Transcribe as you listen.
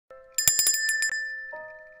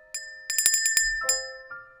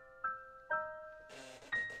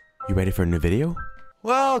You ready for a new video?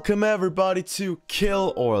 Welcome everybody to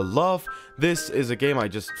Kill or Love. This is a game I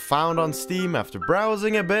just found on Steam after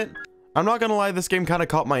browsing a bit. I'm not gonna lie, this game kind of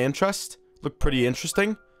caught my interest. Looked pretty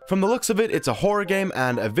interesting. From the looks of it, it's a horror game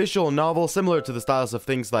and a visual novel similar to the styles of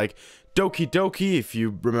things like Doki Doki, if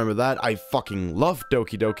you remember that. I fucking love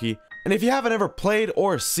Doki Doki. And if you haven't ever played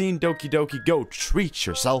or seen Doki Doki, go treat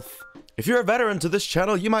yourself. If you're a veteran to this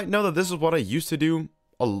channel, you might know that this is what I used to do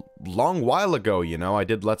a long while ago, you know. I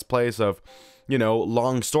did Let's Plays of, you know,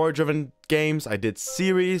 long story-driven games. I did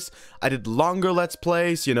series. I did longer Let's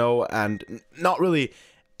Plays, you know, and not really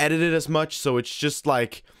edited as much, so it's just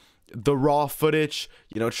like the raw footage,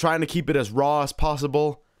 you know, trying to keep it as raw as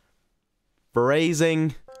possible.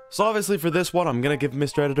 Phrasing. So obviously for this one, I'm gonna give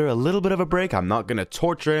Mr. Editor a little bit of a break. I'm not gonna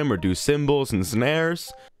torture him or do cymbals and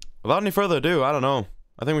snares. Without any further ado, I don't know.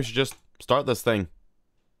 I think we should just start this thing.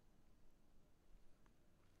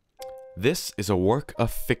 This is a work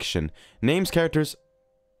of fiction. Names characters...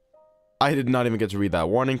 I did not even get to read that.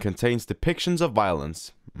 Warning contains depictions of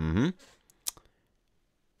violence.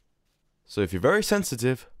 So if you're very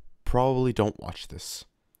sensitive, probably don't watch this.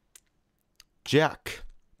 Jack.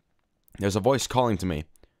 There's a voice calling to me.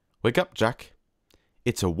 Wake up, Jack.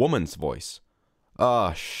 It's a woman's voice.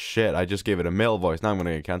 Oh, shit. I just gave it a male voice. Now I'm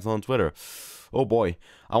gonna get cancelled on Twitter. Oh, boy.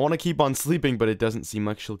 I want to keep on sleeping, but it doesn't seem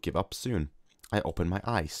like she'll give up soon. I open my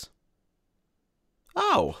eyes.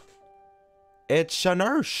 Oh. It's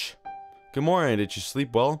Shanursh. Good morning. Did you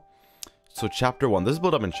sleep well? So, chapter 1. This is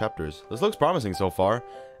built up in chapters. This looks promising so far.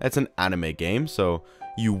 It's an anime game, so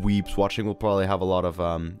you weeps watching will probably have a lot of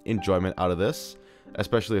enjoyment out of this.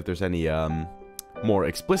 Especially if there's any more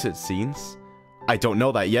explicit scenes. I don't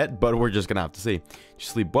know that yet, but we're just gonna have to see. Did you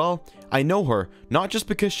sleep well? I know her, not just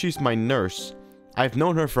because she's my nurse. I've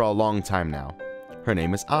known her for a long time now. Her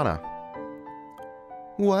name is Anna.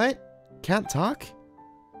 What? Can't talk?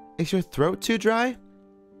 Is your throat too dry?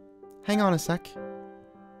 Hang on a sec.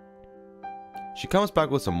 She comes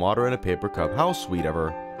back with some water in a paper cup. How sweet of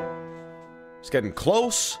her. It's getting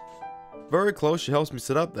close. Very close. She helps me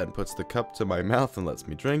sit up, then puts the cup to my mouth and lets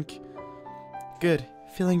me drink. Good.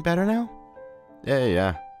 Feeling better now?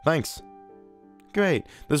 Yeah. Thanks. Great.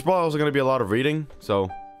 There's probably also going to be a lot of reading, so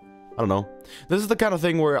I don't know. This is the kind of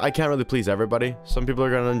thing where I can't really please everybody. Some people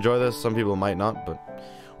are going to enjoy this, some people might not, but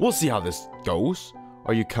we'll see how this goes.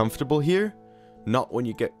 Are you comfortable here? Not when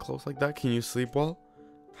you get close like that. Can you sleep well?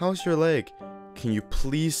 How's your leg? Can you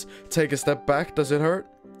please take a step back? Does it hurt?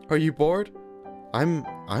 Are you bored? I'm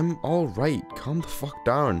all right. Calm the fuck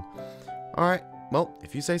down. All right. Well,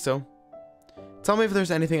 if you say so. Tell me if there's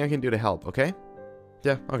anything I can do to help, okay?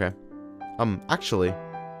 Yeah, okay. Actually.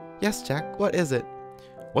 Yes, Jack. What is it?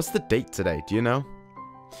 What's the date today? Do you know?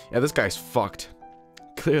 Yeah, this guy's fucked.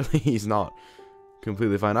 Clearly he's not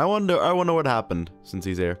completely fine. I wonder what happened since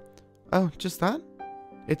he's here. Oh, just that?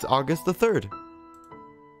 It's August the 3rd.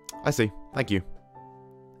 I see. Thank you.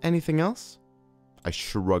 Anything else? I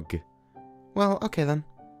shrug. Well, okay then.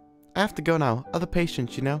 I have to go now. Other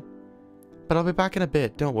patients, you know. But I'll be back in a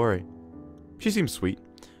bit, don't worry. She seems sweet.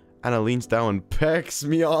 Anna leans down and pecks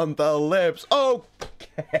me on the lips.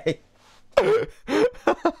 Okay.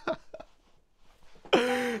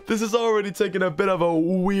 This is already taking a bit of a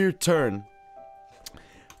weird turn.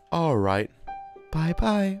 Alright.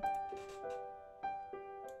 Bye-bye.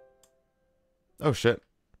 Oh shit.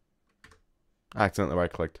 I accidentally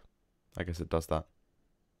right-clicked. I guess it does that.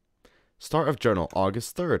 Start of journal,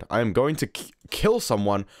 August 3rd. I am going to kill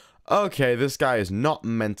someone. Okay, this guy is not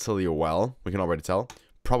mentally well. We can already tell.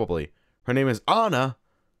 Probably. Her name is Anna.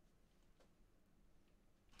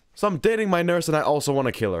 So I'm dating my nurse and I also want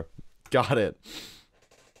to kill her. Got it.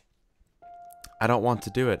 I don't want to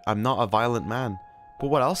do it. I'm not a violent man. But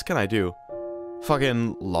what else can I do?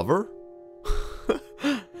 Fucking love her?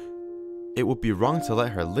 It would be wrong to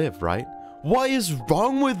let her live, right? What is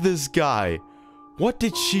wrong with this guy? What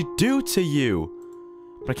did she do to you?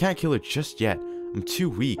 But I can't kill her just yet. I'm too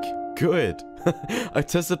weak. Good. I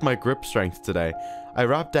tested my grip strength today. I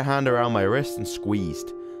wrapped a hand around my wrist and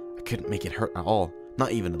squeezed. I couldn't make it hurt at all.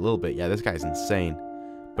 Not even a little bit. Yeah, this guy's insane.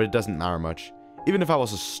 But it doesn't matter much. Even if I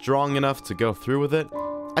was strong enough to go through with it,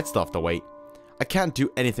 I'd still have to wait. I can't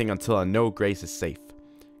do anything until I know Grace is safe.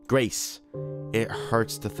 Grace. It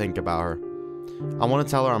hurts to think about her. I want to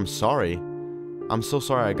tell her I'm sorry. I'm so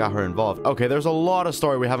sorry I got her involved. Okay, there's a lot of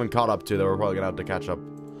story we haven't caught up to that we're probably gonna have to catch up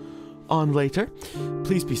on later.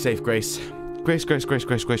 Please be safe, Grace. Grace.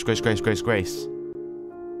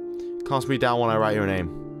 Calms me down when I write your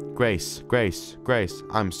name. Grace.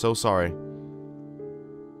 I'm so sorry.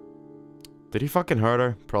 Did he fucking hurt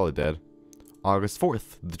her? Probably did. August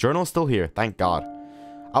 4th. The journal is still here, thank God.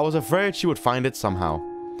 I was afraid she would find it somehow.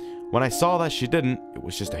 When I saw that she didn't, it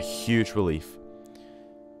was just a huge relief.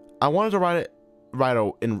 I wanted to write it right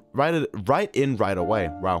away.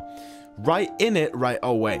 Wow. Write in it right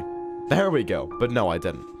away. There we go. But no, I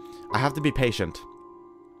didn't. I have to be patient.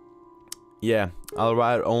 Yeah, I'll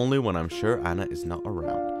write only when I'm sure Anna is not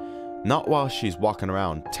around. Not while she's walking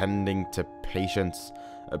around tending to patients,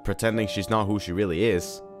 pretending she's not who she really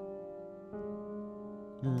is.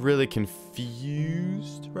 I'm really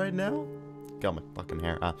confused right now. Got my fucking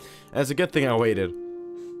hair. And it's a good thing I waited.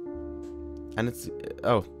 And it's...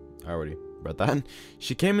 Oh, I already read that.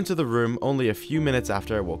 She came into the room only a few minutes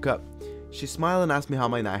after I woke up. She smiled and asked me how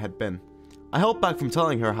my night had been. I held back from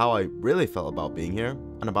telling her how I really felt about being here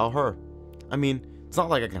and about her. I mean, it's not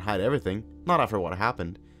like I can hide everything, not after what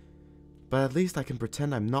happened. But at least I can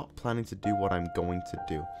pretend I'm not planning to do what I'm going to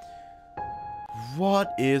do.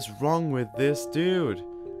 What is wrong with this dude?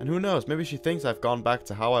 And who knows, maybe she thinks I've gone back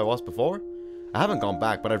to how I was before? I haven't gone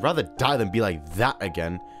back, but I'd rather die than be like that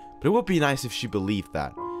again. But it would be nice if she believed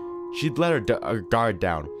that. She'd let her guard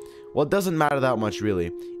down. Well, it doesn't matter that much,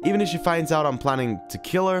 really. Even if she finds out I'm planning to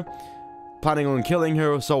kill her, planning on killing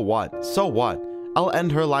her, so what? So what? I'll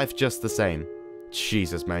end her life just the same.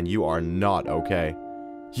 Jesus, man, you are not okay.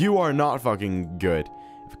 You are not fucking good.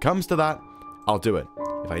 If it comes to that, I'll do it.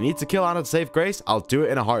 If I need to kill Anna to save Grace, I'll do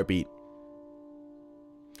it in a heartbeat.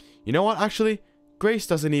 You know what, actually? Grace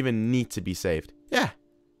doesn't even need to be saved. Yeah,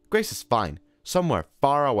 Grace is fine. Somewhere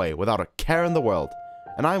far away, without a care in the world.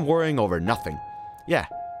 And I'm worrying over nothing. Yeah.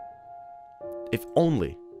 If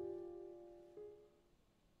only.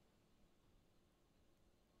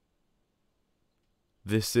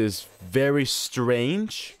 This is very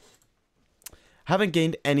strange. Haven't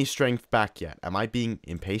gained any strength back yet. Am I being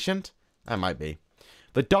impatient? I might be.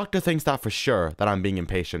 The doctor thinks that for sure, that I'm being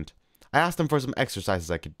impatient. I asked him for some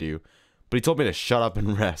exercises I could do, but he told me to shut up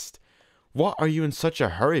and rest. What are you in such a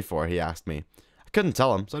hurry for? He asked me. I couldn't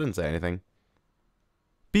tell him, so I didn't say anything.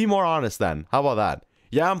 Be more honest then. How about that?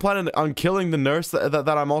 Yeah, I'm planning on killing the nurse that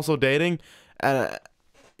I'm also dating. And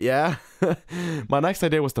yeah, my next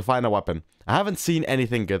idea was to find a weapon. I haven't seen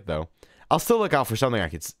anything good though. I'll still look out for something I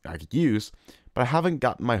could use, but I haven't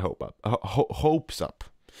gotten my hopes up.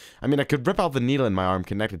 I mean, I could rip out the needle in my arm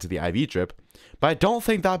connected to the IV drip, but I don't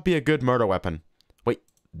think that'd be a good murder weapon. Wait,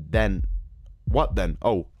 then what then?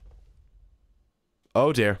 Oh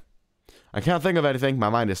dear. I can't think of anything. My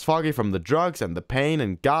mind is foggy from the drugs and the pain,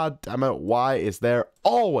 and god damn it, why is there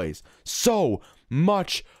always so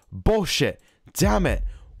much bullshit? Damn it.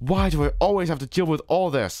 Why do I always have to deal with all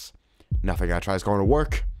this? Nothing I try is going to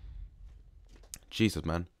work. Jesus,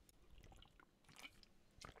 man.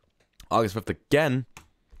 August 5th again.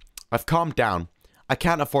 I've calmed down. I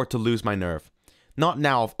can't afford to lose my nerve. Not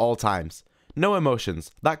now of all times. No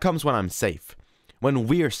emotions. That comes when I'm safe. When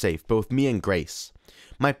we're safe, both me and Grace.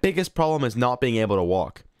 My biggest problem is not being able to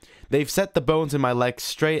walk. They've set the bones in my legs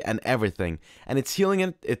straight and everything, and it's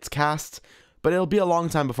healing its cast, but it'll be a long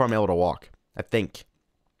time before I'm able to walk, I think.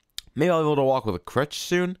 Maybe I'll be able to walk with a crutch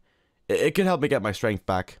soon? It could help me get my strength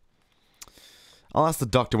back. I'll ask the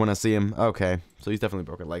doctor when I see him. Okay, so he's definitely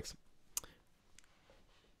broken legs.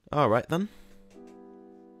 Alright then.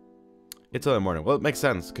 It's early morning. Well, it makes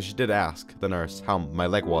sense, because she did ask the nurse how my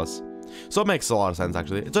leg was. So it makes a lot of sense,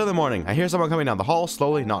 actually. It's early morning. I hear someone coming down the hall,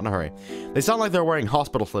 slowly, not in a hurry. They sound like they're wearing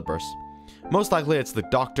hospital slippers. Most likely, it's the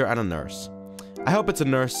doctor and a nurse. I hope it's a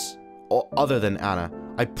nurse other than Anna.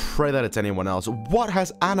 I pray that it's anyone else. What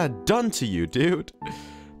has Anna done to you, dude?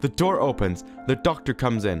 The door opens, the doctor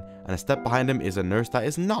comes in, and a step behind him is a nurse that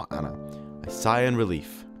is not Anna. I sigh in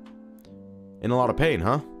relief. In a lot of pain,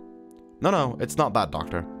 huh? No, it's not that,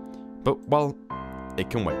 doctor. But, well, it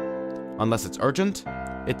can wait. Unless it's urgent,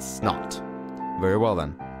 it's not. Very well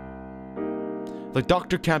then. The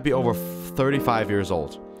doctor can't be over 35 years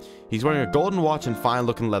old. He's wearing a golden watch and fine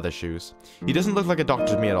looking leather shoes. He doesn't look like a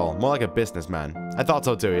doctor to me at all, more like a businessman. I thought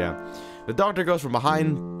so too, yeah. The doctor goes from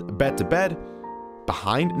bed to bed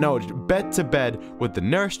with the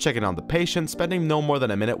nurse checking on the patient, spending no more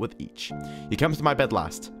than a minute with each. He comes to my bed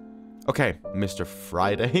last. Okay, Mr.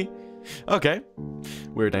 Friday. Okay,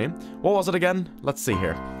 weird name. What was it again? Let's see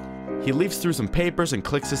here. He leafs through some papers and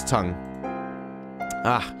clicks his tongue.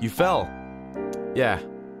 Ah, you fell. Yeah.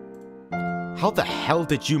 How the hell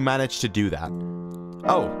did you manage to do that?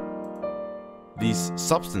 Oh. These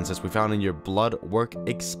substances we found in your blood work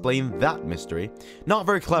explain that mystery. Not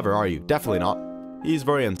very clever, are you? Definitely not. He's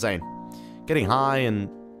very insane. Getting high and...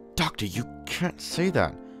 Doctor, you can't say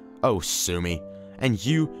that. Oh, sue me. And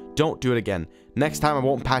you, don't do it again. Next time I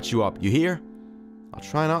won't patch you up. You hear? I'll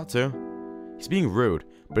try not to. He's being rude,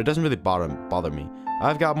 but it doesn't really bother me.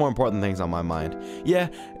 I've got more important things on my mind. Yeah,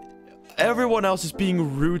 Everyone else is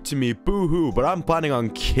being rude to me, boo-hoo, but I'm planning on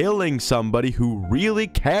killing somebody who really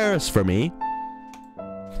cares for me.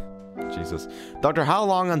 Jesus. Doctor, how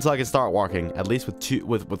long until I can start walking? At least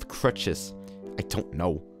with crutches. I don't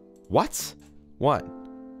know. What? What?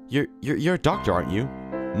 You're a doctor, aren't you?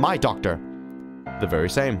 My doctor. The very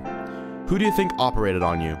same. Who do you think operated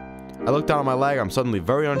on you? I look down at my leg. I'm suddenly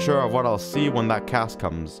very unsure of what I'll see when that cast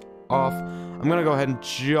comes off. I'm gonna go ahead and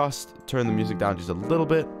just turn the music down just a little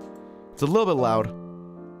bit. It's a little bit loud.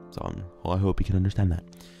 So I hope you can understand that.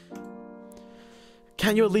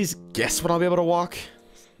 Can't you at least guess when I'll be able to walk?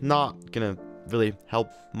 Not gonna really help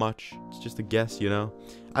much. It's just a guess, you know?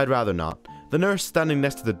 I'd rather not. The nurse standing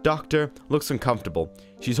next to the doctor looks uncomfortable.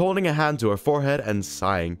 She's holding a hand to her forehead and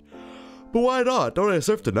sighing. But why not? Don't I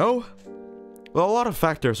deserve to know? Well, a lot of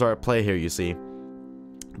factors are at play here, you see.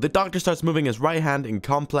 The doctor starts moving his right hand in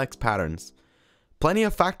complex patterns. Plenty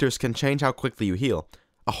of factors can change how quickly you heal.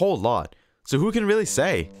 A whole lot. So who can really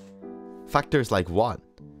say? Factors like what?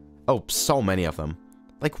 Oh, so many of them.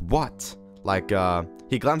 Like what? Like,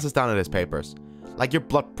 he glances down at his papers. Like your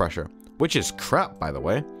blood pressure. Which is crap, by the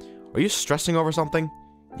way. Are you stressing over something?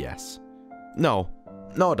 Yes. No.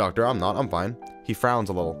 No, doctor, I'm not. I'm fine. He frowns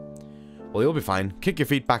a little. Well, you'll be fine. Kick your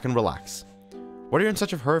feet back and relax. What are you in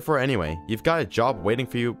such a hurry for anyway? You've got a job waiting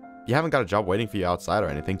for you. You haven't got a job waiting for you outside or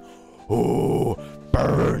anything. Oh,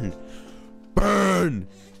 burn. Burn.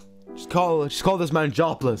 Just call this man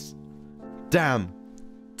jobless. Damn.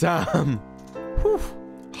 Damn. Whew.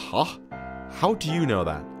 Huh? How do you know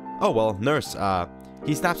that? Oh, well, nurse,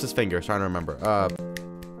 he snaps his fingers trying to remember.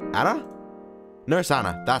 Anna? Nurse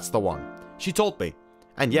Anna, that's the one. She told me.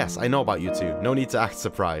 And yes, I know about you two. No need to act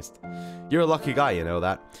surprised. You're a lucky guy, you know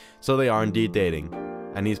that. So they are indeed dating.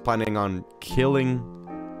 And he's planning on killing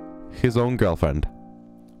his own girlfriend.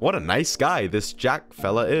 What a nice guy this Jack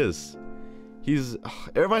fella is. It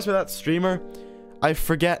reminds me of that streamer. I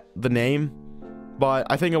forget the name, but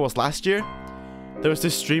I think it was last year. There was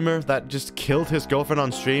this streamer that just killed his girlfriend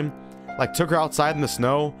on stream. Like, took her outside in the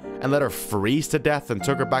snow and let her freeze to death and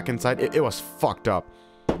took her back inside. It was fucked up.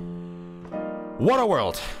 What a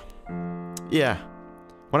world. Yeah.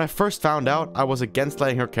 When I first found out, I was against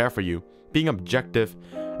letting her care for you. Being objective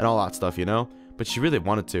and all that stuff, you know? But she really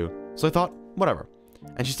wanted to. So I thought, whatever.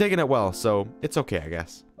 And she's taking it well, so it's okay, I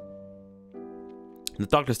guess. The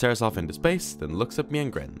doctor stares off into space, then looks at me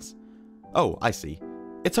and grins. Oh, I see.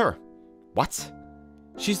 It's her. What?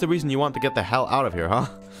 She's the reason you want to get the hell out of here, huh?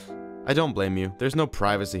 I don't blame you. There's no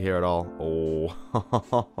privacy here at all.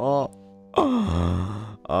 Oh.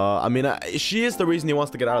 I mean, she is the reason he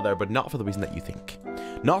wants to get out of there, but not for the reason that you think.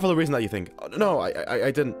 Not for the reason that you think. No, I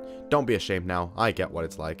didn't. Don't be ashamed now. I get what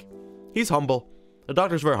it's like. He's humble. The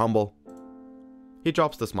doctor's very humble. He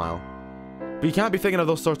drops the smile. But you can't be thinking of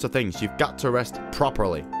those sorts of things. You've got to rest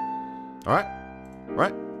properly. Alright?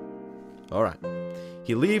 Alright? Alright.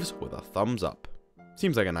 He leaves with a thumbs up.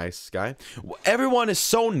 Seems like a nice guy. Everyone is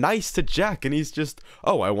so nice to Jack, and he's just,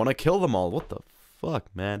 oh, I want to kill them all. What the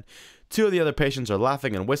fuck, man? Two of the other patients are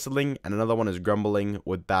laughing and whistling, and another one is grumbling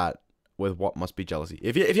with what must be jealousy.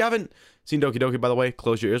 If you haven't seen Doki Doki, by the way,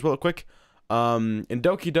 close your ears real quick. In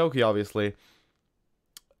Doki Doki, obviously,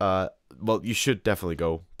 well, you should definitely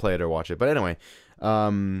go play it or watch it. But anyway,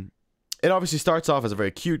 it obviously starts off as a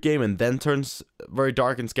very cute game and then turns very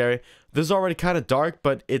dark and scary. This is already kind of dark,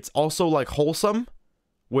 but it's also like wholesome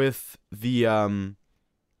with the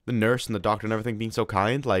nurse and the doctor and everything being so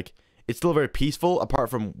kind. Like, it's still very peaceful, apart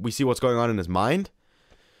from we see what's going on in his mind.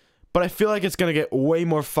 But I feel like it's going to get way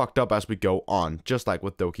more fucked up as we go on, just like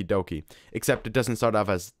with Doki Doki. Except it doesn't start off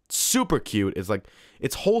as super cute. It's like,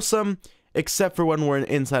 it's wholesome, except for when we're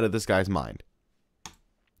inside of this guy's mind.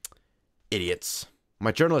 Idiots.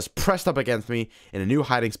 My journal is pressed up against me in a new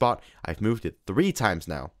hiding spot. I've moved it 3 times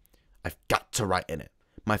now. I've got to write in it.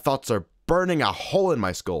 My thoughts are burning a hole in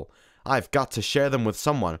my skull. I've got to share them with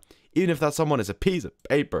someone, even if that someone is a piece of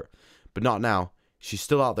paper. But not now. She's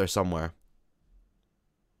still out there somewhere.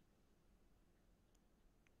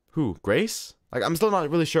 Who? Grace? Like, I'm still not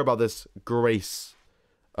really sure about this Grace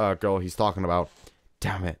girl he's talking about.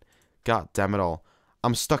 Damn it. God damn it all.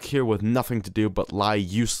 I'm stuck here with nothing to do but lie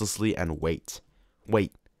uselessly and wait.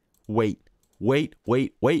 Wait. And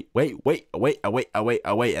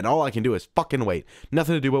all I can do is fucking wait.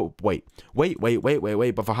 Nothing to do but wait.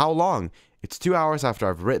 Wait. But for how long? It's 2 hours after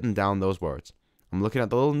I've written down those words. I'm looking at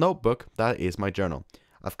the little notebook. That is my journal.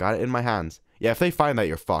 I've got it in my hands. Yeah, if they find that,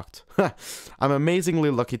 you're fucked. I'm amazingly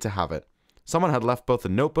lucky to have it. Someone had left both a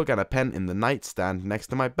notebook and a pen in the nightstand next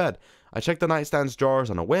to my bed. I checked the nightstand's drawers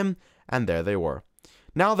on a whim, and there they were.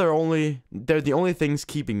 Now they're the only things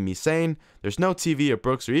keeping me sane. There's no TV or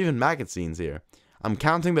books or even magazines here. I'm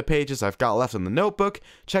counting the pages I've got left in the notebook,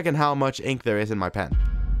 checking how much ink there is in my pen.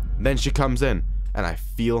 Then she comes in, and I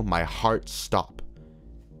feel my heart stop.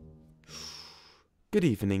 Good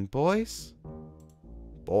evening, boys.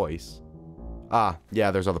 Boys? Ah,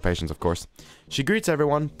 yeah, there's other patients, of course. She greets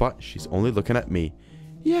everyone, but she's only looking at me.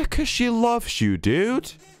 Yeah, 'cause she loves you,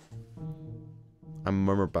 dude. I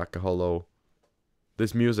murmur back a hello.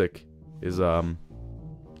 This music is, well,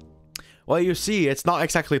 you see, it's not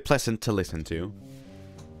exactly pleasant to listen to.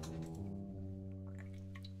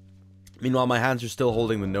 Meanwhile, my hands are still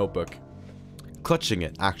holding the notebook. Clutching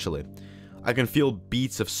it, actually. I can feel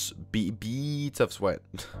beads of sweat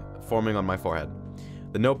forming on my forehead.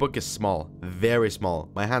 The notebook is small, very small.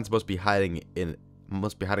 My hands must be hiding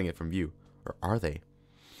it from view. Or are they?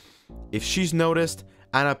 If she's noticed,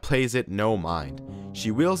 Anna plays it no mind.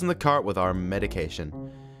 She wheels in the cart with our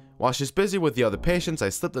medication. While she's busy with the other patients, I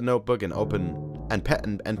slip the notebook and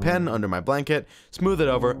pen under my blanket, smooth it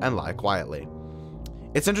over, and lie quietly.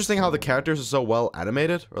 It's interesting how the characters are so well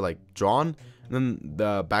animated, or like drawn, and then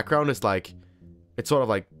the background is like, it's sort of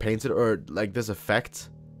like painted, or like this effect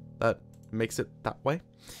that makes it that way.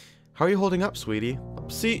 How are you holding up, sweetie?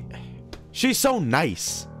 See, she's so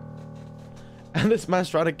nice. And this man's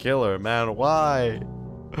trying to kill her, man. Why?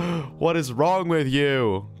 What is wrong with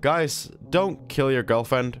you? Guys, don't kill your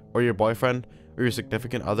girlfriend, or your boyfriend, or your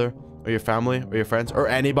significant other, or your family, or your friends, or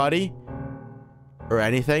anybody, or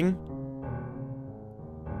anything.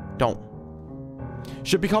 Don't.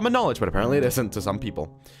 Should be common knowledge, but apparently it isn't to some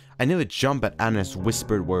people. I nearly jump at Anna's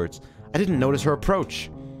whispered words. I didn't notice her approach.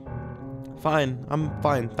 Fine, I'm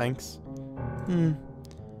fine, thanks.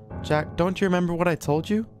 Jack, don't you remember what I told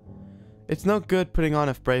you? It's no good putting on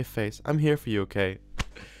a brave face. I'm here for you, okay?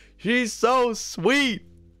 She's so sweet.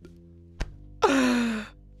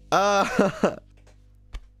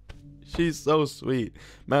 She's so sweet.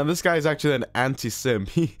 Man, this guy's actually an anti-sim.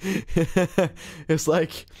 It's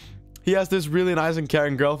like, he has this really nice and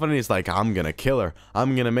caring girlfriend, and he's like, I'm gonna kill her.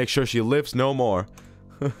 I'm gonna make sure she lives no more.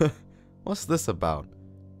 What's this about?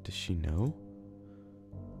 Does she know?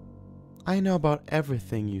 I know about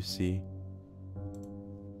everything, you see.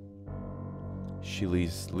 She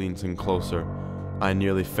leans in closer. I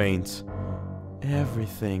nearly faint.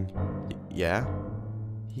 Everything. Yeah?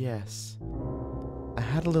 Yes. I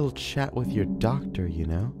had a little chat with your doctor, you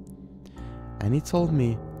know? And he told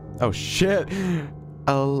me... Oh, shit!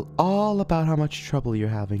 All about how much trouble you're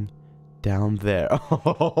having down there.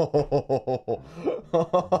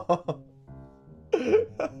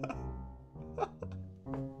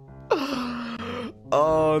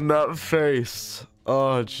 Oh, that face.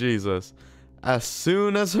 Oh, Jesus. As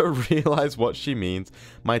soon as I realize what she means,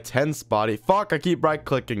 my tense body... Fuck, I keep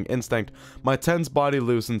right-clicking. Instinct. My tense body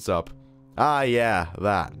loosens up. Ah, yeah,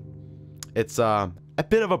 that. It's, a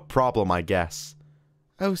bit of a problem, I guess.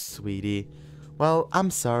 Oh, sweetie. Well,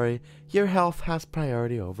 I'm sorry. Your health has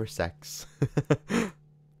priority over sex.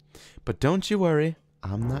 But don't you worry.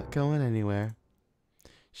 I'm not going anywhere.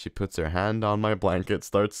 She puts her hand on my blanket,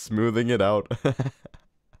 starts smoothing it out.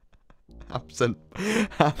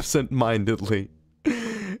 Absent-mindedly.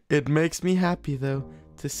 It makes me happy, though,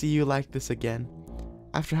 to see you like this again.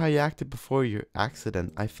 After how you acted before your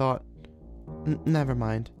accident, I thought... never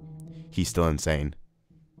mind. He's still insane.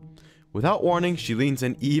 Without warning, she leans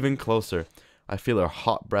in even closer. I feel her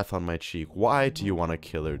hot breath on my cheek. Why do you want to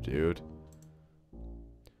kill her, dude?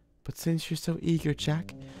 But since you're so eager,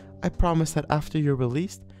 Jack, I promise that after you're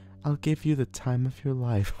released, I'll give you the time of your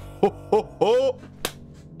life. Oh,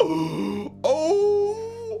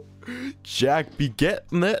 Jack be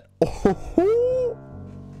getting it.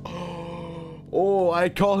 Oh,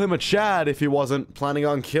 I'd call him a Chad if he wasn't planning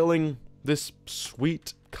on killing this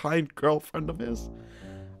sweet, kind girlfriend of his.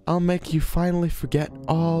 I'll make you finally forget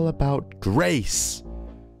all about Grace.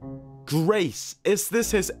 Grace. Is this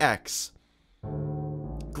his ex?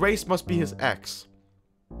 Grace must be his ex.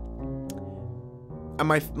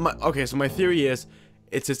 And okay, so my theory is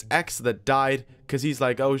it's his ex that died because he's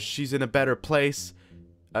like, oh, she's in a better place.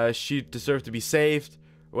 She deserves to be saved.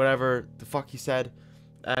 Or whatever the fuck he said.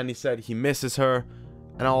 And he said he misses her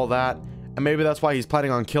and all that. And maybe that's why he's planning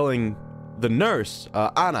on killing the nurse,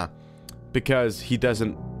 Anna. Because he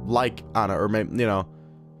doesn't like Anna, or maybe, you know,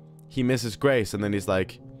 he misses Grace, and then he's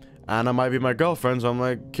like, Anna might be my girlfriend, so I'm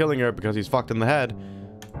like killing her because he's fucked in the head.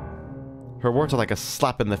 Her words are like a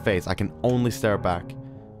slap in the face. I can only stare back.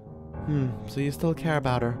 So you still care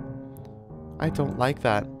about her? I don't like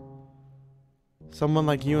that. Someone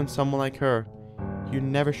like you and someone like her, you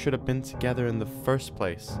never should have been together in the first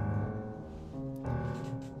place.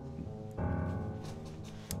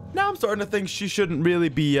 Now I'm starting to think she shouldn't really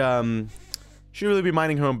be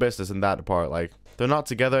minding her own business in that part. Like, They're not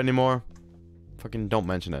together anymore. Fucking don't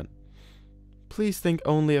mention it. Please think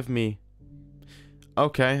only of me.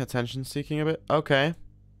 Okay, attention seeking a bit. Okay.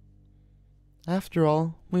 After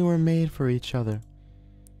all, we were made for each other.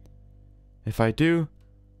 If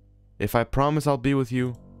I promise I'll be with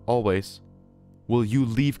you always, will you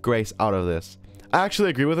leave Grace out of this? I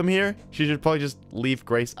actually agree with him here. She should probably just leave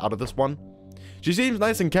Grace out of this one. She seems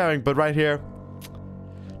nice and caring, but right here,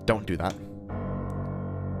 don't do that.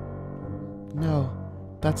 No,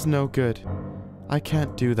 that's no good. I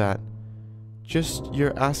can't do that. Just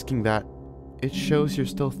you're asking that, it shows you're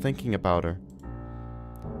still thinking about her.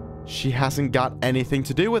 She hasn't got anything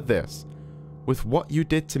to do with this. With what you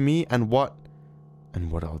did to me and what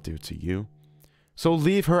I'll do to you. So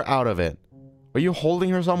leave her out of it. Are you holding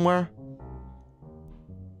her somewhere?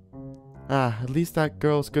 Ah, at least that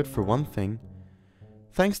girl's good for one thing.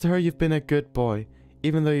 Thanks to her, you've been a good boy,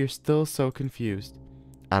 even though you're still so confused.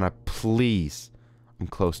 Anna, please. I'm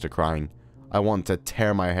close to crying. I want to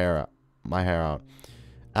tear my hair out.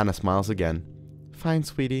 Anna smiles again. Fine,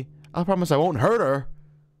 sweetie. I'll promise I won't hurt her.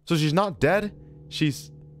 So she's not dead?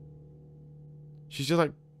 She's just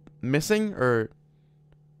like missing, or...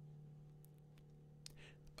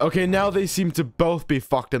 Okay, now they seem to both be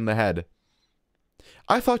fucked in the head.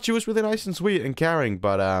 I thought she was really nice and sweet and caring,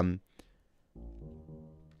 but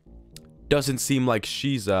doesn't seem like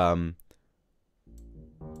she's the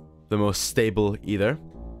most stable either.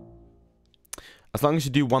 As long as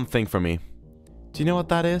you do one thing for me. Do you know what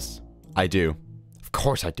that is? I do. Of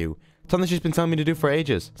course I do. Something she's been telling me to do for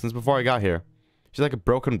ages, since before I got here. She's like a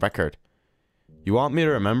broken record. You want me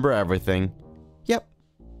to remember everything? Yep.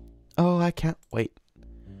 Oh, I can't wait.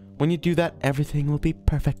 When you do that, everything will be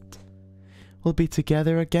perfect. We'll be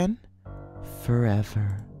together again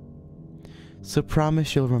forever. So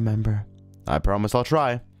promise you'll remember. I promise I'll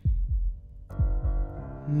try.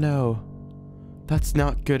 No, that's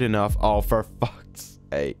not good enough. Oh, for fuck's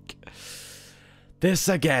sake. This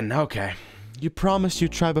again, okay. You promised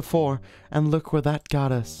you'd try before, and look where that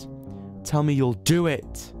got us. Tell me you'll do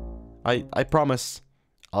it. I promise.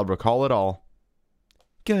 I'll recall it all.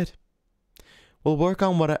 Good. We'll work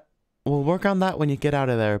on that when you get out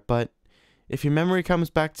of there, but if your memory comes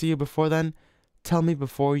back to you before then, tell me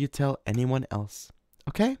before you tell anyone else.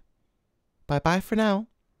 Okay? Bye-bye for now.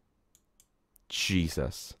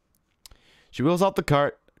 Jesus. She wheels out the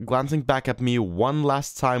cart, glancing back at me one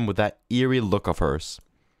last time with that eerie look of hers.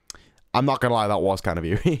 I'm not gonna lie, that was kind of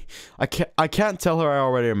eerie. I can't tell her I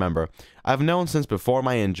already remember. I've known since before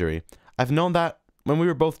my injury. I've known that when we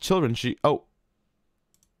were both children,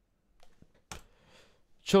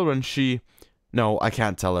 No, I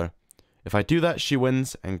can't tell her. If I do that, she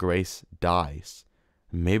wins and Grace dies.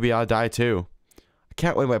 Maybe I'll die too. I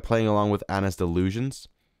can't win by playing along with Anna's delusions.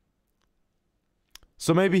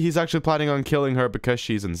 So maybe he's actually planning on killing her because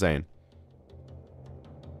she's insane.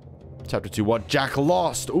 Chapter 2, what Jack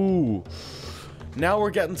lost. Ooh. Now we're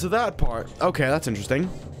getting to that part. Okay, that's interesting.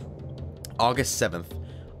 August 7th.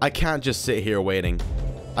 I can't just sit here waiting.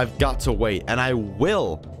 I've got to wait, and I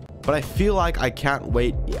will. But I feel like I can't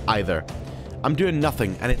wait either. I'm doing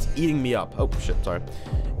nothing, and it's eating me up. Oh, shit, sorry.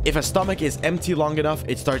 If a stomach is empty long enough,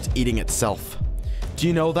 it starts eating itself. Do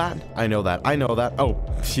you know that? I know that. I know that. Oh,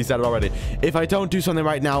 she said it already. If I don't do something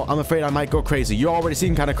right now, I'm afraid I might go crazy. You already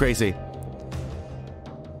seem kind of crazy.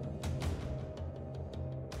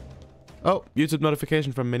 Oh, YouTube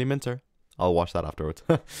notification from Mini Minter. I'll watch that afterwards.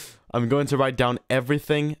 I'm going to write down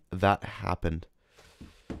everything that happened.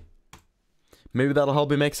 Maybe that'll help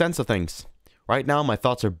me make sense of things. Right now, my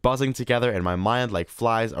thoughts are buzzing together in my mind like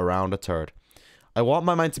flies around a turd. I want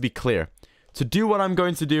my mind to be clear. To do what I'm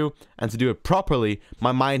going to do, and to do it properly,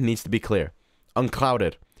 my mind needs to be clear.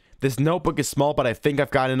 Unclouded. This notebook is small, but I think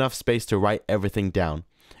I've got enough space to write everything down.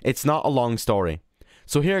 It's not a long story.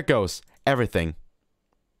 So here it goes. Everything.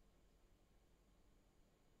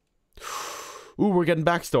 Ooh, we're getting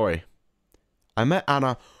backstory. I met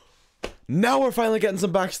Anna. Now we're finally getting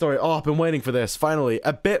some backstory. Oh, I've been waiting for this. Finally.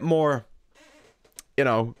 A bit more, you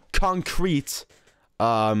know, concrete,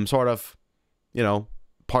 sort of, you know,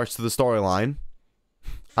 parts to the storyline.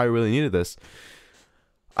 I really needed this.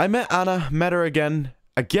 I met Anna, met her again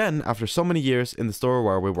after so many years in the store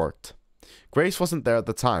where we worked. Grace wasn't there at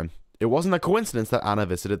the time. It wasn't a coincidence that Anna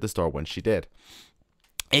visited the store when she did.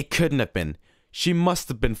 It couldn't have been. She must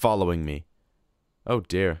have been following me. Oh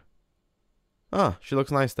dear. Oh, she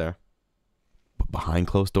looks nice there. But behind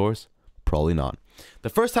closed doors? Probably not. The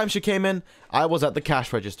first time she came in, I was at the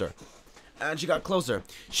cash register. And she got closer.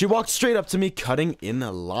 She walked straight up to me, cutting in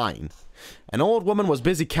a line. An old woman was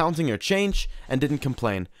busy counting her change and didn't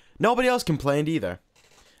complain. Nobody else complained either.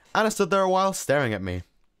 Anna stood there a while, staring at me.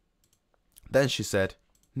 Then she said,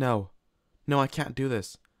 No, I can't do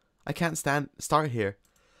this. I can't start here.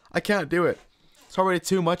 I can't do it. It's already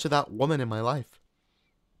too much of that woman in my life.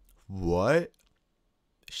 What?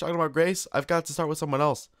 She's talking about Grace? I've got to start with someone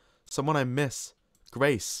else. Someone I miss.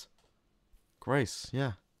 Grace. Grace,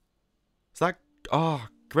 yeah. Is that... Oh,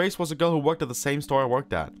 Grace was a girl who worked at the same store I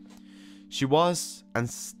worked at. She was, and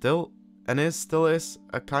still is,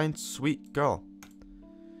 a kind, sweet girl.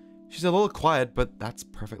 She's a little quiet, but that's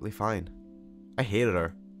perfectly fine. I hated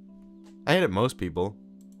her. I hated most people.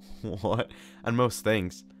 What? And most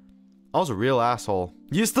things. I was a real asshole.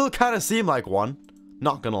 You still kind of seem like one.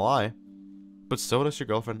 Not gonna lie. But so does your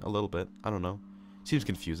girlfriend, a little bit. I don't know. Seems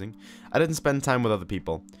confusing. I didn't spend time with other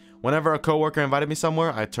people. Whenever a coworker invited me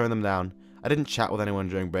somewhere, I'd turn them down. I didn't chat with anyone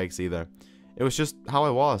during breaks either. It was just how I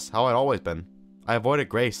was, how I'd always been. I avoided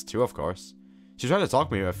Grace, too, of course. She tried to talk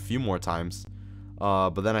to me a few more times.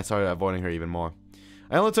 But then I started avoiding her even more.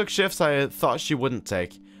 I only took shifts I thought she wouldn't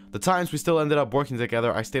take. The times we still ended up working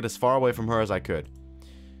together, I stayed as far away from her as I could.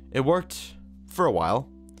 It worked for a while.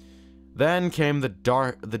 Then came the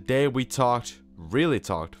day we really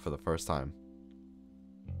talked for the first time.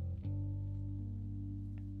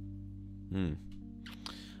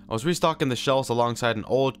 I was restocking the shelves alongside an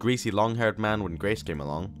old, greasy, long-haired man when Grace came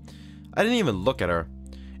along. I didn't even look at her.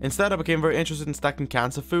 Instead, I became very interested in stacking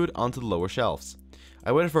cans of food onto the lower shelves.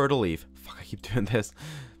 I waited for her to leave. Fuck, I keep doing this.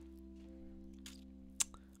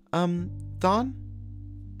 Don?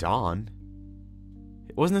 Don?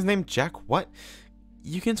 Wasn't his name Jack? What?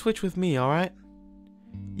 You can switch with me, alright?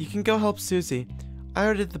 You can go help Susie. I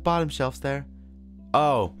already did the bottom shelves there.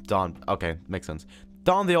 Oh, Don. Okay, makes sense.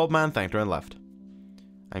 Don, the old man, thanked her and left.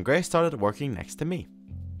 And Grace started working next to me.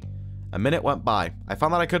 A minute went by. I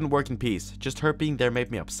found that I couldn't work in peace. Just her being there made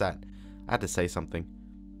me upset. I had to say something.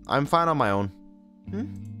 I'm fine on my own.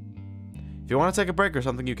 If you want to take a break or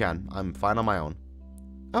something, you can. I'm fine on my own.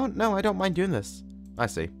 Oh, no, I don't mind doing this. I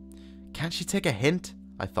see. Can't she take a hint?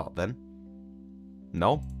 I thought then.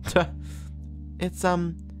 No?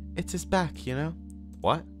 It's his back, you know?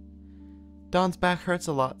 What? Don's back hurts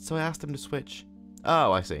a lot, so I asked him to switch.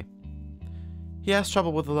 Oh, I see. He has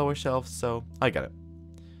trouble with the lower shelves, so I get it.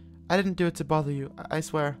 I didn't do it to bother you, I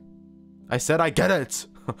swear. I said I get it!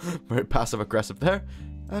 Very passive-aggressive there.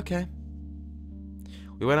 Okay.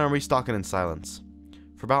 We went on restocking in silence.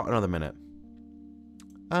 For about another minute.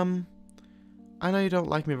 I know you don't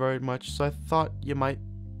like me very much, so I thought you might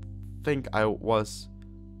think I was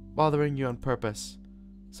bothering you on purpose.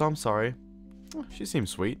 So I'm sorry. Oh, she seems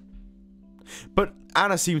sweet. But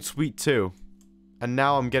Anna seemed sweet too. And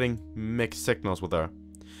now I'm getting mixed signals with her.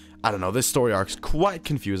 I don't know, this story arc's quite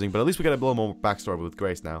confusing, but at least we got a little more backstory with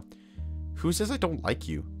Grace now. Who says I don't like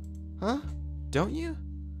you? Huh? Don't you?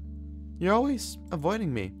 You're always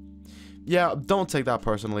avoiding me. Yeah, don't take that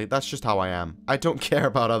personally. That's just how I am. I don't care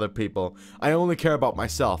about other people. I only care about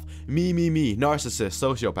myself. Me, narcissist,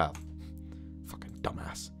 sociopath. Fucking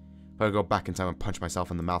dumbass. If I could go back in time and punch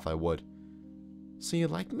myself in the mouth, I would. So you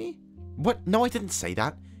like me? What? No, I didn't say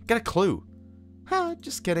that. Get a clue. Huh,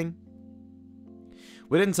 just kidding.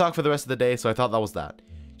 We didn't talk for the rest of the day, so I thought that was that.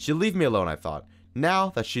 She'd leave me alone, I thought. Now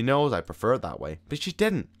that she knows, I prefer it that way. But she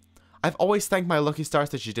didn't. I've always thanked my lucky stars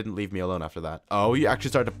that she didn't leave me alone after that. Oh, you actually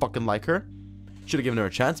started to fucking like her? Should have given her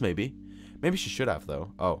a chance, maybe. Maybe she should have,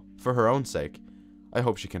 though. Oh, for her own sake. I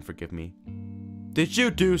hope she can forgive me. Did you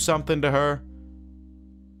do something to her?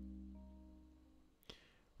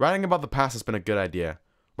 Writing about the past has been a good idea.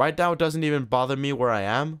 Right now, it doesn't even bother me where I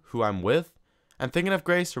am, who I'm with. And thinking of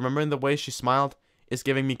Grace, remembering the way she smiled, is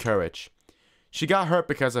giving me courage. She got hurt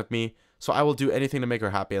because of me, so I will do anything to make her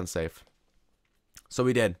happy and safe. So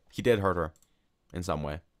he did. He did hurt her. In some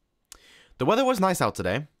way. The weather was nice out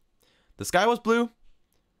today. The sky was blue.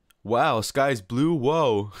 Wow, sky's blue.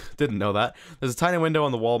 Whoa. Didn't know that. There's a tiny window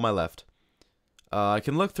on the wall on my left. I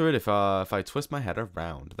can look through it if I twist my head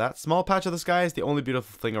around. That small patch of the sky is the only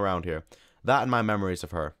beautiful thing around here. That and my memories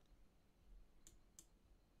of her.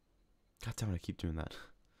 God damn it, I keep doing that.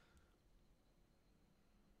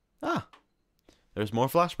 Ah. There's more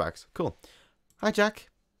flashbacks. Cool. Hi, Jack.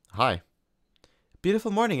 Hi.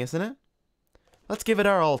 Beautiful morning, isn't it? Let's give it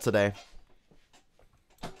our all today.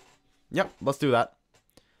 Yep, let's do that.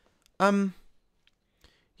 Your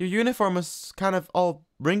uniform is kind of all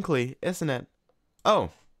wrinkly, isn't it?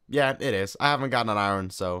 Oh, yeah, it is. I haven't gotten an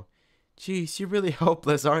iron, so... Jeez, you're really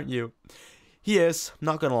hopeless, aren't you? He is,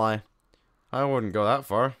 not gonna lie. I wouldn't go that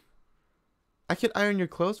far. I could iron your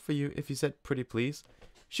clothes for you if you said pretty please.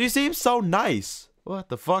 She seems so nice. What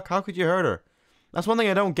the fuck? How could you hurt her? That's one thing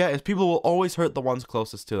I don't get, is people will always hurt the ones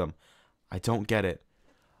closest to them. I don't get it.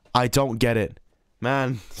 I don't get it.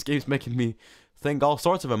 Man, this game's making me think all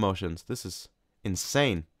sorts of emotions. This is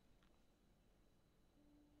insane.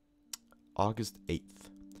 August 8th.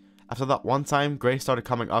 After that one time, Grace started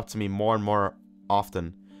coming up to me more and more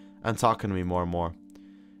often and talking to me more and more.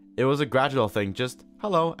 It was a gradual thing, just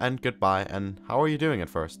hello and goodbye and how are you doing at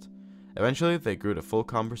first. Eventually, they grew to full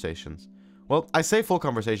conversations. Well, I say full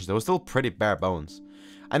conversations, it was still pretty bare bones.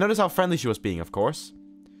 I noticed how friendly she was being, of course.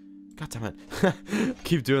 God damn it.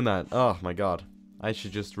 Keep doing that. Oh my god. I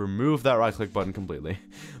should just remove that right click button completely.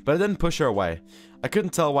 But I didn't push her away. I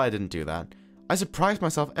couldn't tell why I didn't do that. I surprised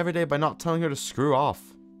myself every day by not telling her to screw off.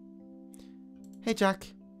 Hey Jack,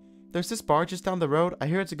 there's this bar just down the road. I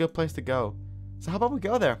hear it's a good place to go. So how about we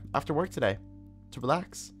go there after work today to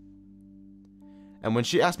relax? And when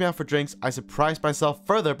she asked me out for drinks, I surprised myself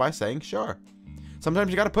further by saying sure. Sometimes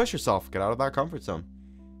you gotta push yourself, get out of that comfort zone.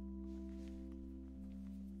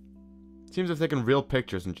 Seems they've taken real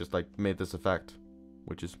pictures and just like made this effect,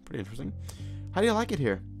 which is pretty interesting. How do you like it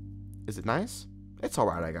here? Is it nice? It's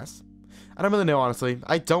alright, I guess. I don't really know, honestly.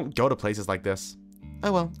 I don't go to places like this.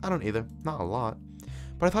 Oh well, I don't either. Not a lot.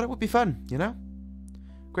 But I thought it would be fun, you know?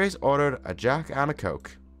 Grace ordered a Jack and a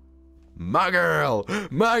Coke. My girl!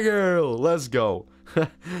 My girl! Let's go! I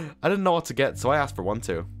didn't know what to get, so I asked for one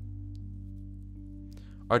too.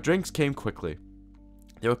 Our drinks came quickly.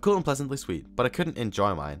 They were cool and pleasantly sweet, but I couldn't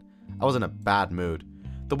enjoy mine. I was in a bad mood.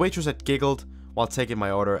 The waitress had giggled while taking my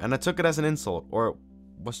order, and I took it as an insult, or it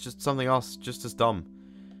was just something else, just as dumb.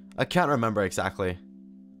 I can't remember exactly.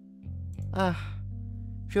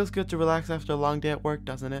 Feels good to relax after a long day at work,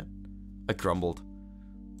 doesn't it? I grumbled.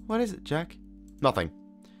 What is it, Jack? Nothing.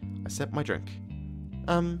 I sipped my drink.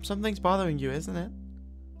 Something's bothering you, isn't it?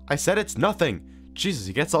 I said it's nothing! Jesus,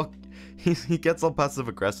 he gets all passive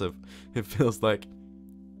aggressive. It feels like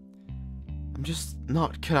I'm just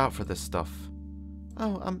not cut out for this stuff.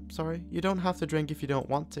 Oh, I'm sorry. You don't have to drink if you don't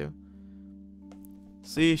want to.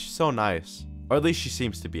 See, she's so nice. Or at least she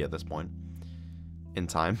seems to be at this point in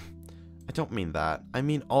time. I don't mean that. I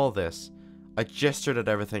mean all this. I gestured at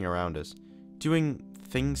everything around us. Doing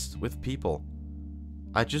things with people.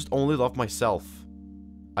 I just only love myself.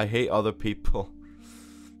 I hate other people.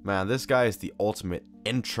 Man, this guy is the ultimate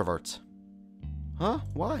introvert. Huh?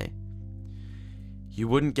 Why? You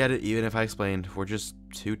wouldn't get it even if I explained. We're just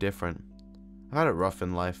too different. I've had it rough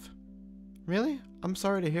in life. Really? I'm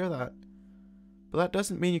sorry to hear that. But that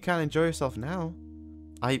doesn't mean you can't enjoy yourself now.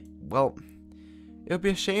 Well, it would be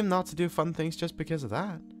a shame not to do fun things just because of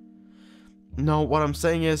that. No, what I'm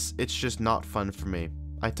saying is, it's just not fun for me.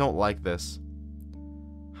 I don't like this.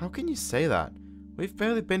 How can you say that? We've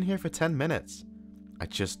barely been here for 10 minutes. I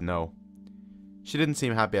just know. She didn't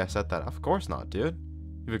seem happy I said that. Of course not, dude.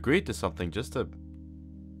 You've agreed to something just to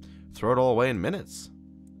throw it all away in minutes.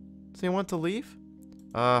 So you want to leave?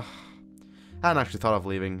 I hadn't actually thought of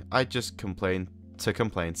leaving. I just complained to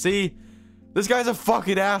complain. See? This guy's a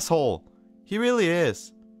fucking asshole. He really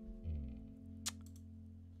is.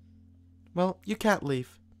 Well, you can't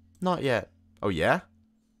leave. Not yet. Oh, yeah?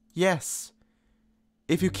 Yes.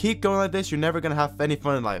 If you keep going like this, you're never gonna have any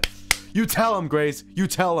fun in life. You tell him, Grace. You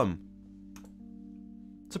tell him.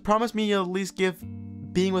 So promise me you'll at least give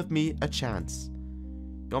being with me a chance.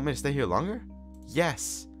 You want me to stay here longer?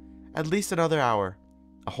 Yes. At least another hour.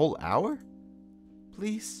 A whole hour?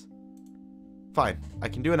 Please? Fine. I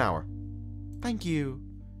can do an hour. Thank you.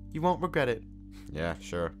 You won't regret it. Yeah,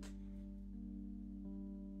 sure.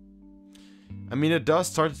 I mean, it does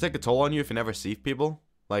start to take a toll on you if you never see people.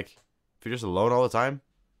 Like, if you're just alone all the time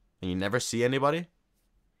and you never see anybody.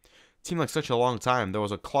 It seemed like such a long time. There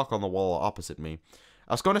was a clock on the wall opposite me.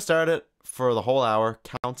 I was going to start it for the whole hour,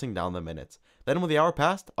 counting down the minutes. Then when the hour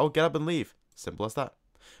passed, I would get up and leave. Simple as that.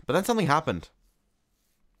 But then something happened.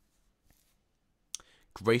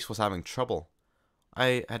 Grace was having trouble.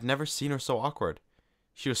 I had never seen her so awkward.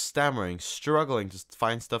 She was stammering, struggling to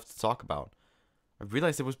find stuff to talk about. I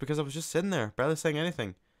realized it was because I was just sitting there, barely saying anything.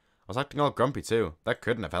 I was acting all grumpy too. That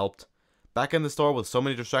couldn't have helped. Back in the store with so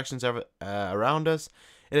many distractions around us,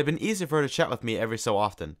 it had been easy for her to chat with me every so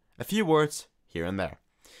often. A few words, here and there.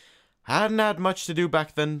 I hadn't had much to do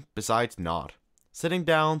back then, besides nod. Sitting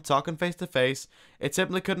down, talking face to face, it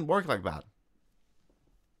simply couldn't work like that.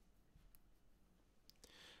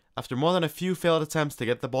 After more than a few failed attempts to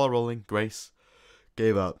get the ball rolling, Grace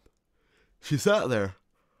gave up. She sat there,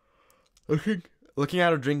 looking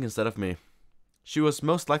at her drink instead of me. She was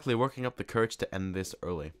most likely working up the courage to end this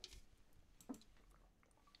early.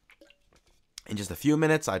 In just a few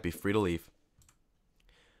minutes, I'd be free to leave.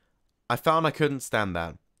 I found I couldn't stand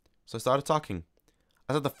that, so I started talking.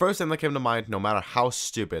 I said the first thing that came to mind, no matter how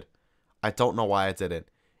stupid. I don't know why I did it.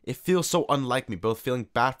 It feels so unlike me, both feeling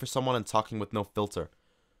bad for someone and talking with no filter.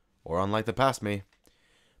 Or unlike the past me.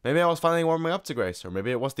 Maybe I was finally warming up to Grace, or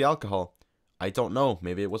maybe it was the alcohol. I don't know,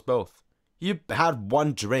 maybe it was both. You had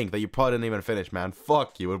one drink that you probably didn't even finish, man.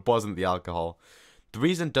 Fuck you, it wasn't the alcohol. The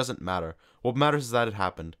reason doesn't matter. What matters is that it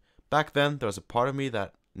happened. Back then, there was a part of me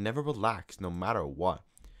that never relaxed, no matter what.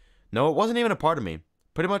 No, it wasn't even a part of me.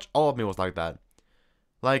 Pretty much all of me was like that.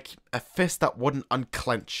 Like a fist that wouldn't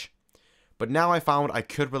unclench. But now I found I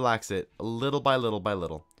could relax it, little by little by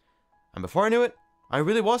little. And before I knew it, I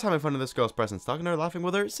really was having fun in this girl's presence, talking to her, laughing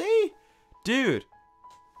with her. See? Dude.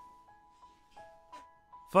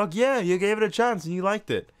 Fuck yeah, you gave it a chance and you liked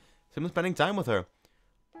it. Same with spending time with her.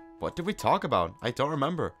 What did we talk about? I don't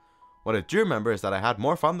remember. What I do remember is that I had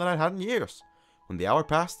more fun than I'd had in years. When the hour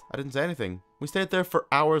passed, I didn't say anything. We stayed there for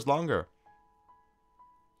hours longer.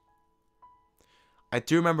 I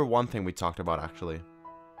do remember one thing we talked about, actually.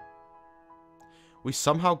 We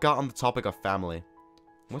somehow got on the topic of family.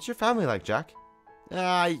 What's your family like, Jack?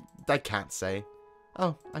 I can't say.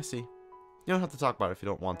 Oh, I see. You don't have to talk about it if you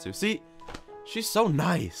don't want to. See? She's so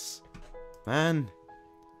nice. Man,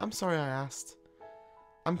 I'm sorry I asked.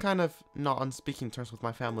 I'm kind of not on speaking terms with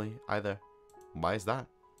my family either. Why is that?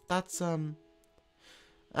 That's,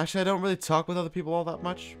 actually, I don't really talk with other people all that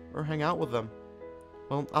much, or hang out with them.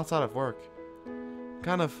 Well, outside of work. I'm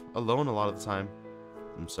kind of alone a lot of the time.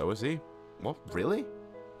 And so is he. What, really?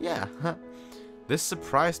 Yeah, This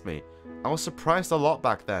surprised me. I was surprised a lot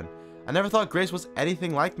back then. I never thought Grace was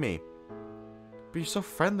anything like me. But you're so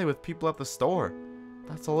friendly with people at the store.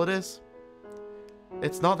 That's all it is.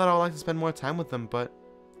 It's not that I would like to spend more time with them, but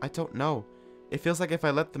I don't know. It feels like if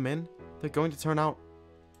I let them in, they're going to turn out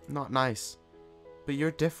not nice. But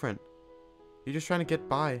you're different. You're just trying to get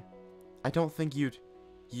by. I don't think you'd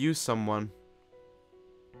use someone.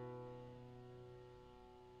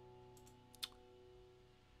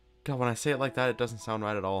 God, when I say it like that, it doesn't sound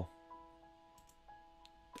right at all.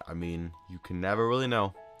 I mean, you can never really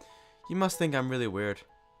know. You must think I'm really weird.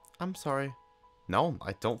 I'm sorry. No,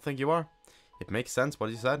 I don't think you are. It makes sense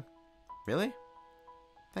what you said. Really?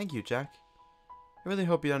 Thank you, Jack. I really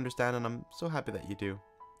hope you understand, and I'm so happy that you do.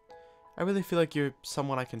 I really feel like you're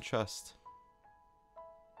someone I can trust.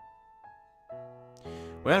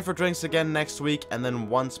 We went for drinks again next week, and then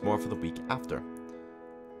once more for the week after.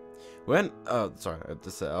 We went, sorry, I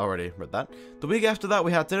just already read that. The week after that,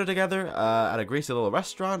 we had dinner together at a greasy little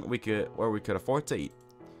restaurant where we could afford to eat.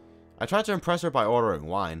 I tried to impress her by ordering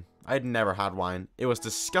wine. I had never had wine. It was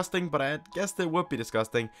disgusting, but I had guessed it would be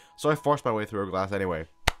disgusting, so I forced my way through a glass anyway.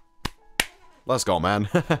 Let's go, man.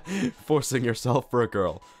 Forcing yourself for a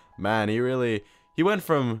girl. Man, he went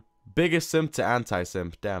from biggest simp to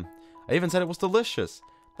anti-simp. Damn. I even said it was delicious.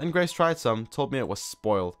 Then Grace tried some, told me it was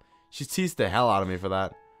spoiled. She teased the hell out of me for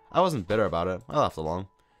that. I wasn't bitter about it. I laughed along.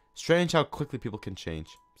 Strange how quickly people can change,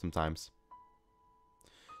 sometimes.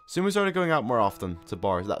 Soon we started going out more often, to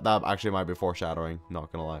bars. That actually might be foreshadowing,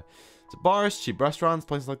 not gonna lie. To bars, cheap restaurants,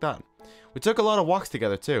 places like that. We took a lot of walks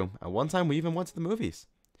together too, and one time we even went to the movies.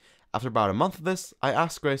 After about a month of this, I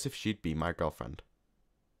asked Grace if she'd be my girlfriend.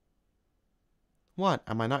 What,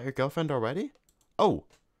 am I not your girlfriend already? Oh,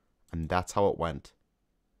 and that's how it went.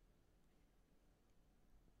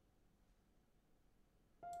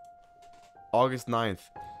 August 9th.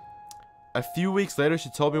 A few weeks later, she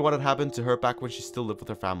told me what had happened to her back when she still lived with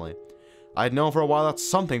her family. I had known for a while that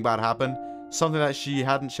something bad happened, something that she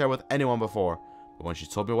hadn't shared with anyone before. But when she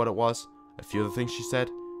told me what it was, a few of the things she said,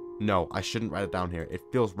 no, I shouldn't write it down here. It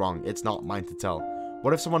feels wrong. It's not mine to tell.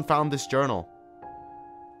 What if someone found this journal?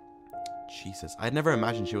 Jesus, I had never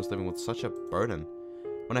imagined she was living with such a burden.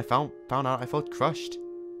 When I found out, I felt crushed.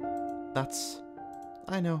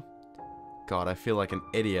 I know. God, I feel like an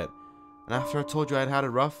idiot. And after I told you I'd had it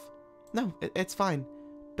rough, no, it's fine.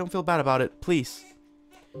 Don't feel bad about it, please.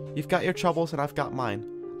 You've got your troubles and I've got mine.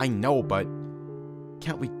 I know, but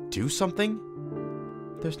can't we do something?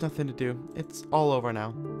 There's nothing to do. It's all over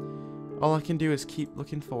now. All I can do is keep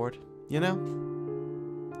looking forward, you know?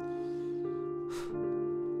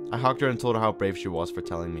 I hugged her and told her how brave she was for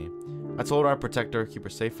telling me. I told her I'd protect her, keep her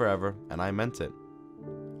safe forever, and I meant it.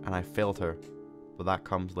 And I failed her, but that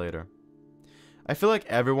comes later. I feel like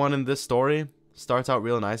everyone in this story starts out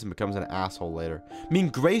real nice and becomes an asshole later. I mean,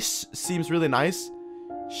 Grace seems really nice.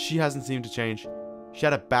 She hasn't seemed to change. She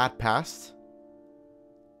had a bad past.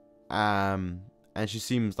 And she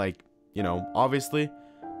seems like, you know, obviously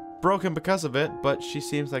broken because of it, but she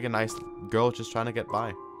seems like a nice girl just trying to get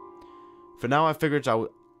by. For now, I figured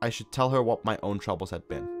I should tell her what my own troubles had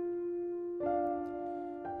been.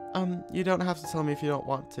 You don't have to tell me if you don't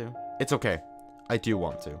want to. It's okay. I do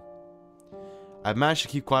want to. I've managed to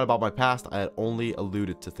keep quiet about my past. I had only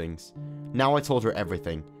alluded to things. Now I told her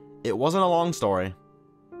everything. It wasn't a long story.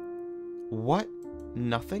 What?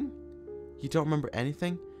 Nothing? You don't remember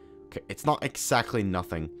anything? Okay, it's not exactly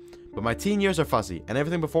nothing. But my teen years are fuzzy, and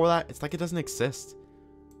everything before that, it's like it doesn't exist.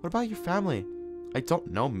 What about your family? I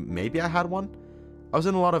don't know, maybe I had one? I was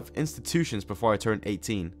in a lot of institutions before I turned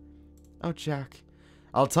 18. Oh, Jack.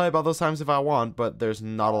 I'll tell you about those times if I want, but there's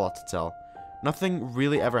not a lot to tell. Nothing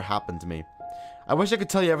really ever happened to me. I wish I could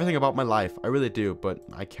tell you everything about my life, I really do, but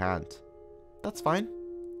I can't. That's fine.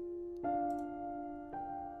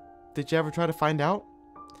 Did you ever try to find out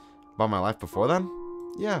about my life before then?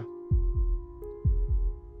 Yeah.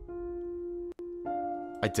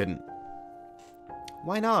 I didn't.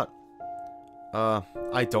 Why not?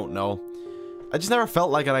 I don't know. I just never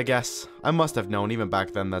felt like it, I guess. I must have known even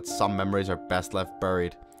back then that some memories are best left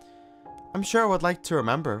buried. I'm sure I would like to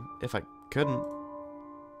remember if I couldn't.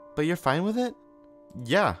 But you're fine with it?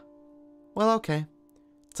 Yeah. Well, okay.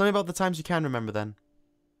 Tell me about the times you can remember then.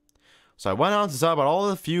 So I went on to talk about all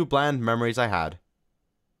the few bland memories I had.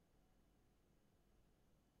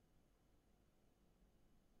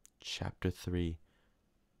 Chapter 3.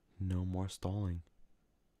 No more stalling.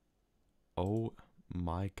 Oh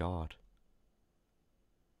my god.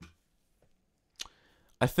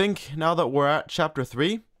 I think now that we're at chapter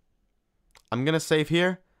 3, I'm gonna save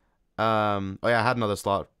here. Oh yeah, I had another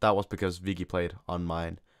slot. That was because Viki played on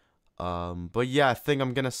mine. But yeah, I think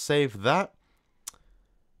I'm gonna save that.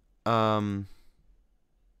 And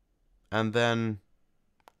then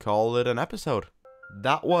call it an episode.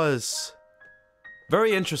 That was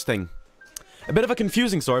very interesting. A bit of a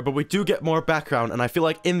confusing story, but we do get more background, and I feel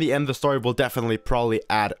like in the end the story will definitely probably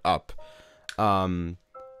add up.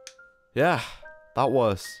 Yeah,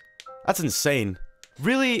 that's insane.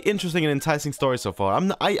 Really interesting and enticing story so far.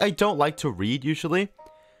 I don't like to read usually,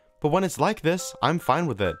 but when it's like this, I'm fine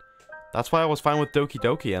with it. That's why I was fine with Doki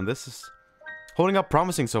Doki, and this is holding up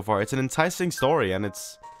promising so far. It's an enticing story, and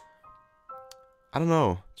it's, I don't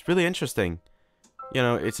know, it's really interesting. You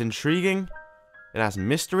know, it's intriguing, it has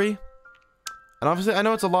mystery, and obviously I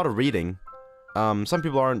know it's a lot of reading. Some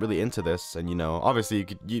people aren't really into this, and you know, obviously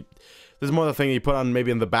there's more the thing you put on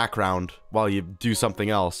maybe in the background while you do something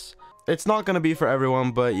else. It's not gonna be for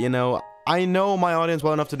everyone, but you know, I know my audience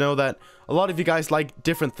well enough to know that a lot of you guys like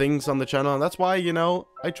different things on the channel, and that's why, you know,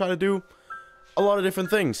 I try to do a lot of different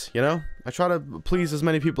things, you know? I try to please as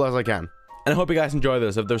many people as I can. And I hope you guys enjoy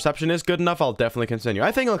this. If the reception is good enough, I'll definitely continue.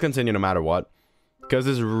 I think I'll continue no matter what, because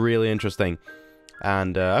this is really interesting.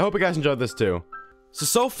 And I hope you guys enjoyed this too.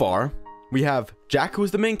 So far, we have Jack, who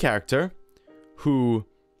is the main character, who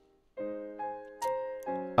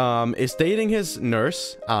is dating his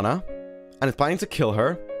nurse, Anna, and is planning to kill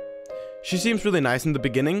her. She seems really nice in the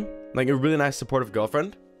beginning, like a really nice supportive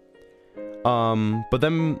girlfriend. But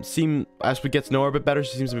then as we get to know her a bit better,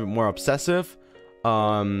 she seems a bit more obsessive,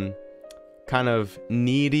 kind of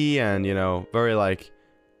needy, and, you know, very like,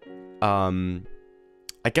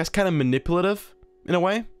 I guess kind of manipulative in a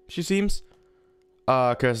way, she seems.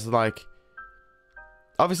 Cause like,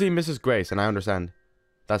 obviously Mrs. Grace, and I understand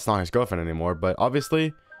that's not his girlfriend anymore, but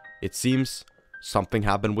obviously it seems something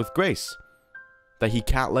happened with Grace that he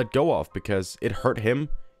can't let go of because it hurt him.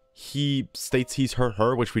 He states he's hurt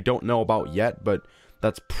her, which we don't know about yet, but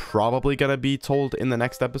that's probably gonna be told in the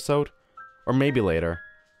next episode, or maybe later.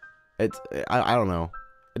 I don't know.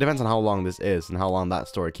 It depends on how long this is and how long that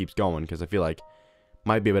story keeps going, because I feel like it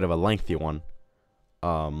might be a bit of a lengthy one.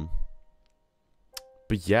 But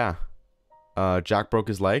yeah, Jack broke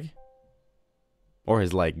his leg, or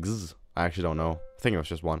his legs. I actually don't know. I think it was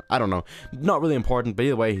just one. I don't know. Not really important, but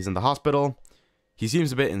either way, he's in the hospital. He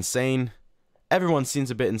seems a bit insane. Everyone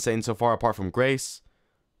seems a bit insane so far, apart from Grace,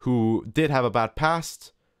 who did have a bad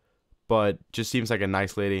past, but just seems like a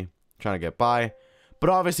nice lady trying to get by. But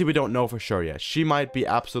obviously we don't know for sure yet. She might be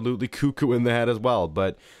absolutely cuckoo in the head as well,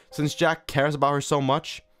 but since Jack cares about her so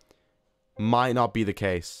much, might not be the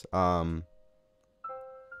case. Yeah.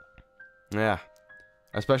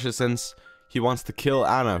 Especially since he wants to kill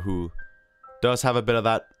Anna, who does have a bit of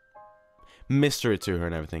that mystery to her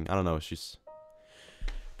and everything. I don't know, this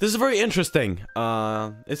is very interesting.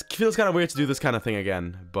 It feels kind of weird to do this kind of thing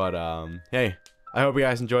again, but hey, I hope you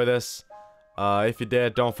guys enjoy this. If you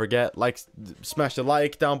did, don't forget, smash the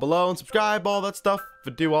like down below and subscribe, all that stuff.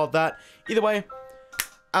 Do all that. Either way,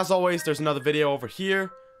 as always, there's another video over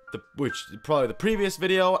here, which is probably the previous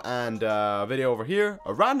video, and a video over here,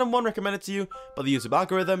 a random one recommended to you by the YouTube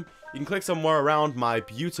algorithm. You can click somewhere around my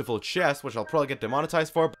beautiful chest, which I'll probably get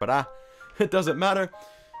demonetized for, but it doesn't matter.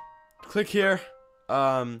 Click here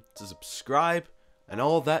to subscribe and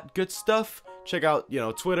all that good stuff. Check out, you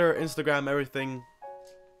know, Twitter, Instagram, everything,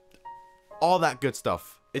 all that good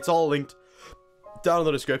stuff. It's all linked down in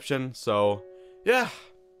the description. So yeah,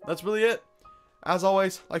 that's really it. As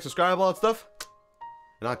always, like, subscribe, all that stuff.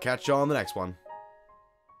 And I'll catch y'all on the next one.